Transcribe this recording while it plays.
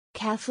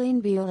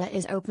Kathleen Buhle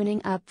is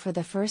opening up for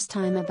the first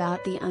time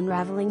about the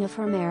unraveling of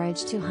her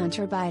marriage to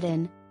Hunter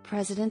Biden,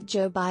 President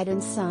Joe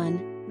Biden's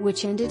son,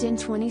 which ended in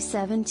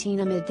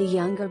 2017 amid the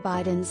younger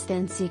Biden's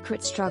then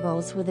secret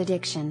struggles with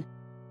addiction.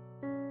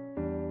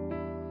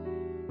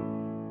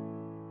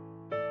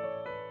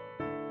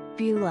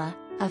 Buhle,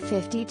 a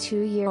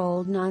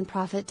 52-year-old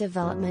nonprofit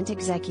development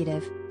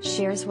executive,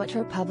 shares what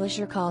her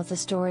publisher calls a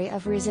story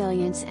of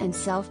resilience and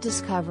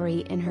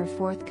self-discovery in her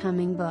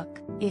forthcoming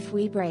book, If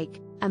We Break,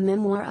 a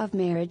Memoir of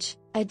Marriage,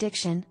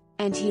 Addiction,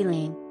 and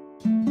Healing.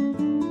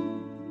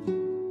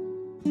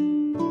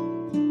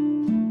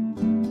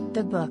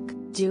 The book,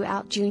 due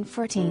out June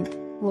 14th,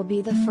 will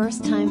be the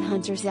first time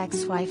Hunter's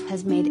ex-wife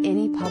has made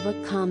any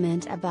public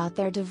comment about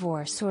their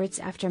divorce or its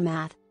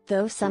aftermath,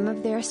 though some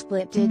of their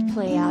split did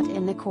play out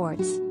in the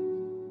courts.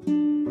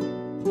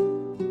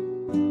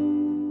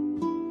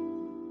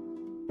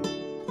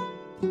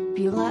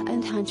 Buhle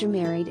and Hunter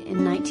married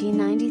in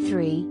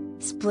 1993,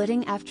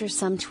 splitting after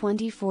some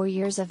 24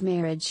 years of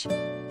marriage.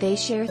 They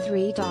share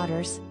 3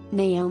 daughters,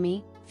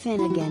 Naomi,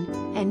 Finnegan,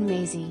 and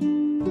Maisie.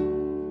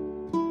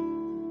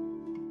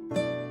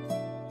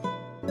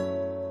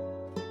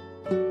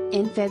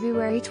 In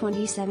February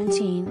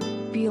 2017,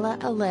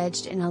 Buhle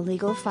alleged in a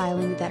legal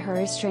filing that her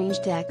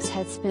estranged ex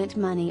had spent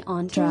money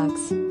on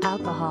drugs,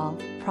 alcohol,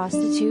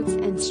 prostitutes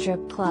and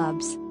strip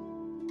clubs.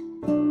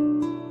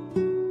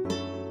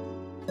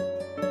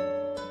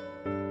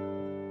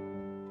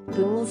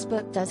 Buhle's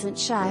book doesn't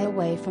shy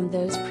away from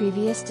those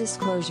previous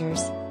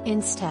disclosures.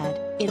 Instead,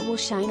 it will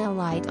shine a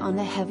light on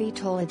the heavy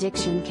toll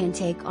addiction can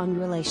take on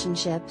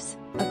relationships,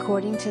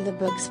 according to the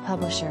book's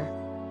publisher.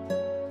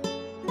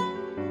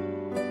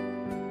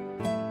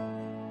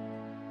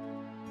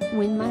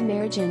 When my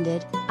marriage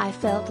ended, I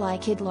felt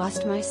like I'd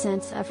lost my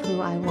sense of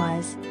who I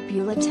was,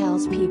 Buhle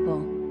tells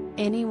People.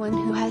 Anyone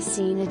who has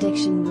seen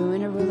addiction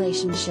ruin a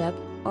relationship,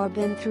 or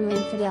been through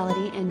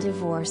infidelity and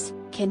divorce,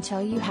 can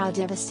tell you how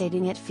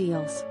devastating it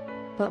feels.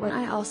 But what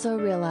I also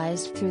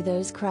realized through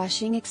those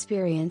crushing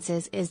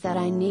experiences is that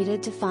I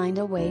needed to find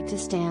a way to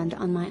stand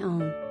on my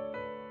own.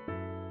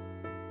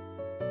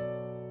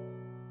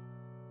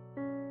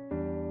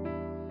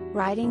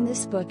 Writing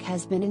this book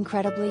has been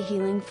incredibly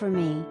healing for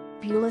me,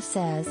 Buhle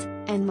says,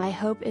 and my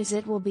hope is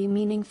it will be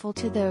meaningful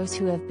to those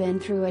who have been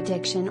through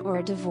addiction or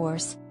a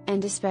divorce,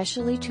 and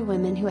especially to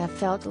women who have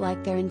felt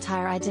like their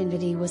entire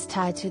identity was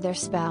tied to their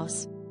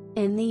spouse.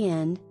 In the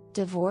end,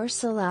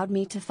 divorce allowed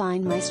me to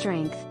find my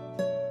strength.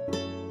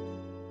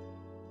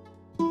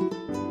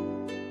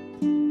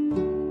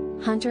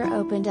 Hunter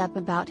opened up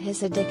about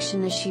his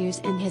addiction issues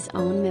in his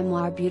own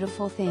memoir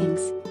Beautiful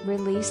Things,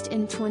 released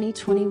in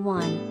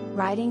 2021,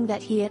 writing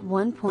that he at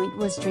one point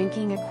was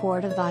drinking a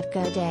quart of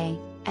vodka a day,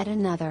 at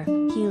another,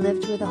 he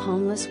lived with a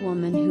homeless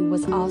woman who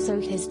was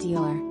also his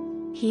dealer.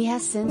 He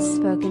has since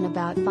spoken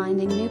about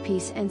finding new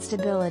peace and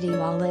stability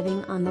while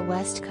living on the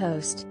West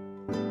Coast.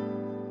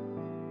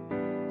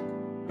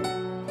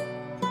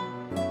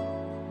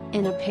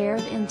 In a pair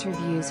of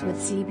interviews with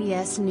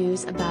CBS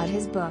News about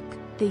his book,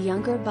 the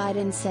younger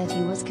Biden said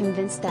he was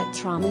convinced that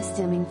trauma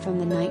stemming from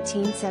the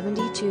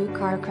 1972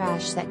 car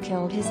crash that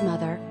killed his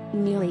mother,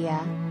 Nelia,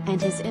 and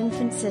his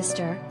infant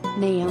sister,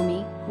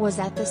 Naomi, was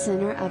at the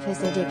center of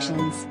his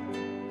addictions.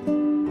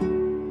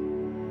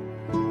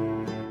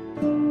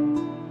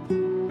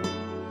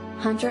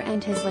 Hunter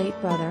and his late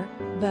brother,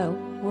 Bo,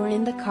 were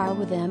in the car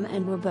with him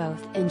and were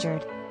both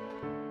injured.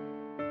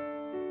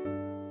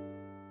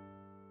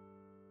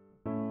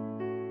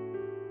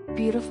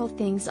 Beautiful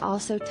Things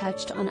also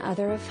touched on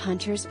other of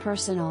Hunter's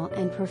personal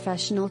and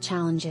professional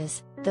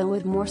challenges, though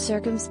with more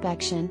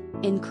circumspection,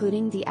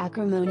 including the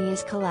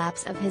acrimonious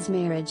collapse of his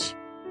marriage.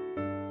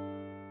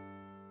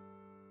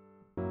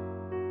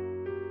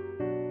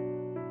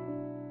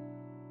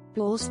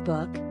 Buhle's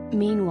book,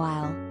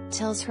 meanwhile,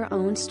 tells her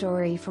own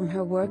story from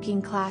her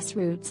working-class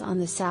roots on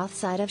the south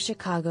side of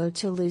Chicago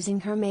to losing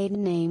her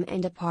maiden name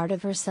and a part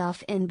of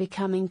herself in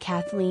becoming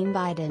Kathleen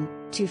Biden,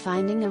 to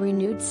finding a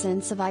renewed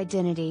sense of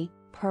identity,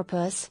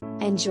 purpose,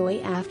 and joy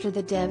after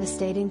the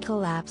devastating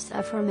collapse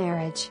of her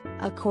marriage,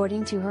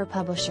 according to her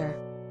publisher.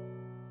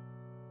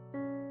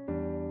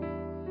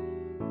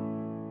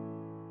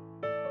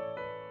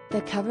 The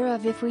cover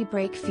of If We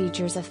Break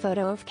features a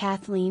photo of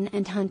Kathleen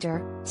and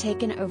Hunter,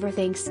 taken over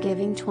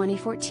Thanksgiving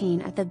 2014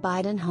 at the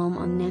Biden home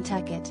on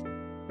Nantucket.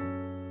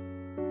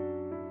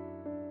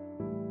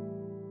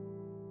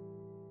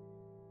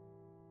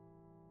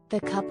 The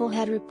couple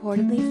had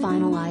reportedly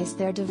finalized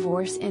their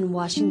divorce in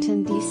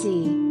Washington,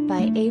 D.C.,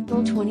 by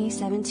April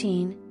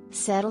 2017,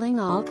 settling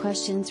all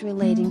questions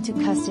relating to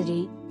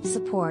custody,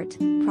 support,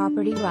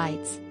 property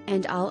rights,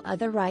 and all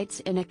other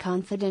rights in a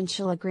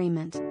confidential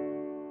agreement.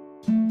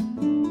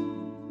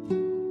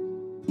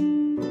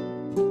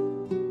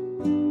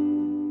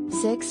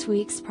 6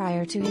 weeks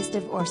prior to his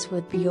divorce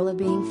with Buhle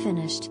being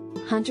finished,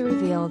 Hunter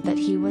revealed that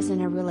he was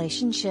in a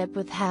relationship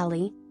with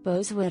Hallie,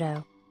 Bo's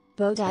widow.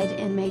 Bo died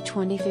in May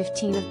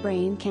 2015 of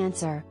brain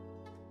cancer.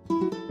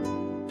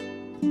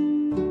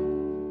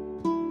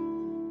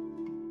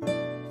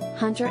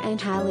 Hunter and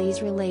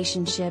Hallie's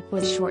relationship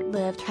was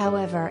short-lived,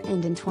 however,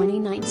 and in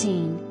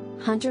 2019,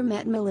 Hunter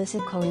met Melissa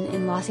Cohen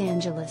in Los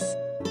Angeles.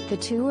 The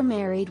two were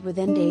married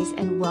within days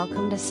and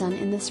welcomed a son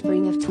in the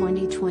spring of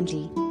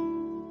 2020.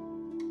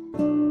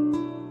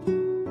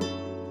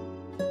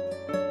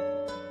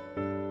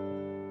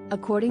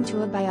 According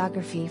to a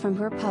biography from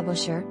her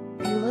publisher,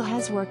 Buhle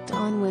has worked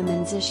on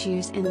women's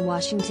issues in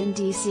Washington,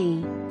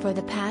 D.C., for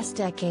the past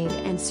decade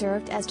and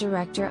served as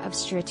Director of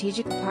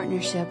Strategic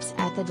Partnerships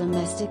at the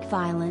domestic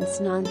violence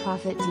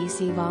nonprofit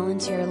D.C.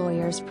 Volunteer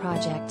Lawyers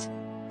Project.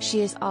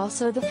 She is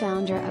also the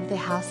founder of the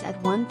House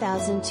at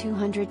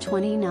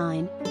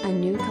 1229, a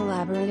new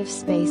collaborative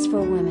space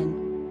for women.